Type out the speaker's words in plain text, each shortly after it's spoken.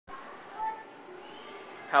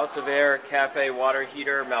House of Air cafe water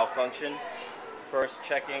heater malfunction. First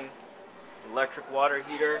checking electric water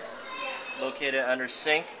heater located under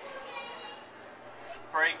sink.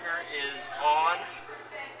 Breaker is on.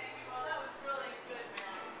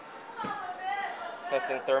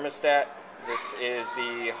 Testing thermostat. This is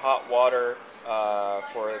the hot water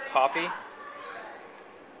for coffee.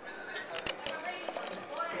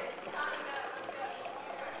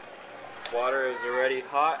 Water is already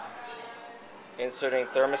hot. Inserting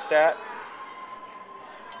thermostat.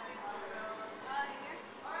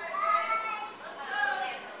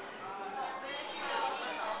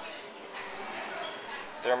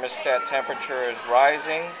 Thermostat temperature is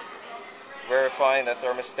rising. Verifying that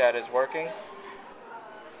thermostat is working.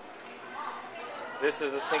 This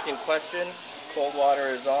is a sink in question. Cold water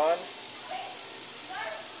is on.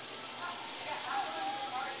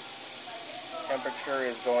 Temperature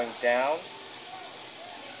is going down.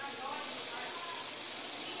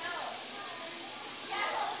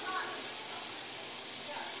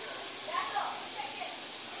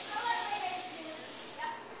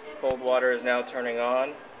 Cold water is now turning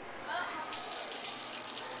on.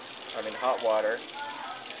 Hot water.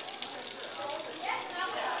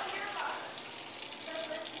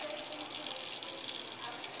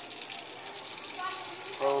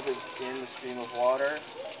 Probe is in the stream of water.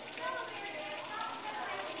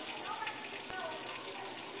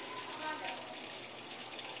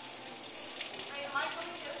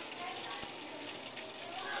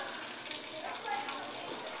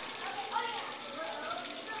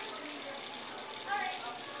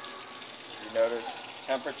 You notice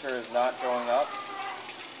temperature is not going up.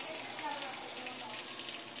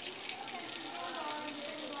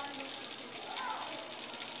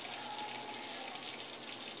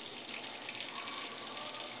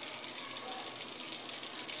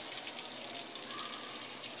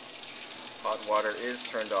 Hot water is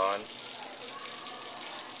turned on.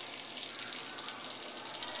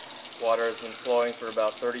 Water has been flowing for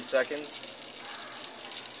about 30 seconds.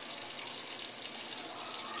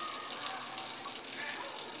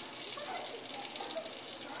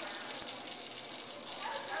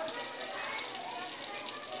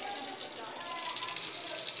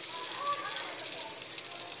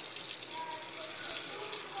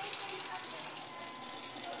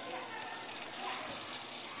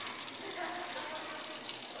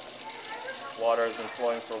 Water has been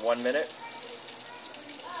flowing for 1 minute.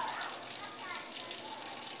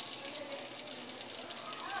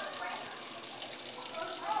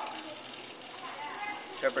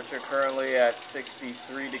 Temperature currently at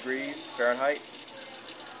 63 degrees Fahrenheit.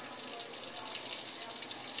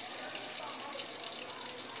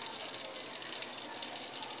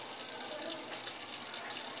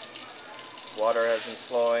 Water has been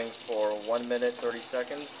flowing for 1 minute 30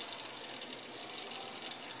 seconds.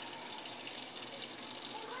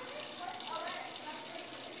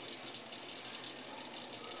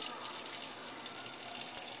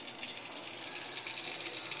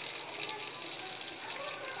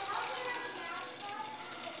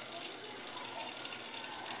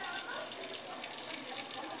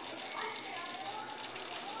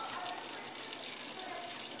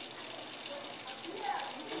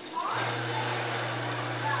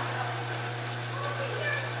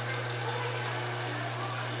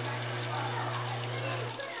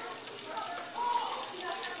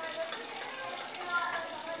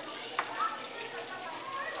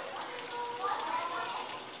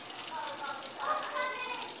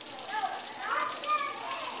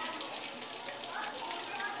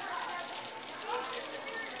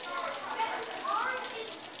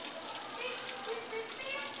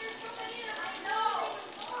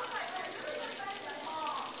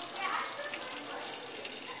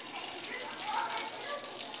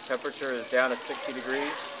 Temperature is down to 60 degrees.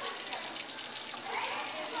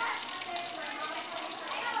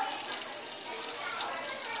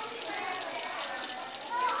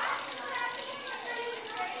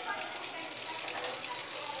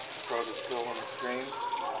 Probe is still on the screen.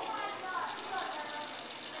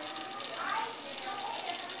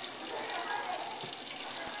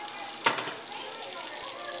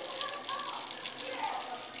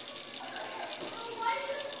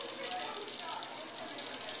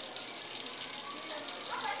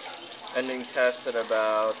 Ending test at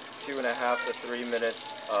about 2.5 to 3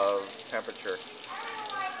 minutes of temperature.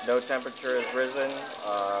 No temperature has risen.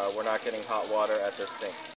 We're not getting hot water at this sink.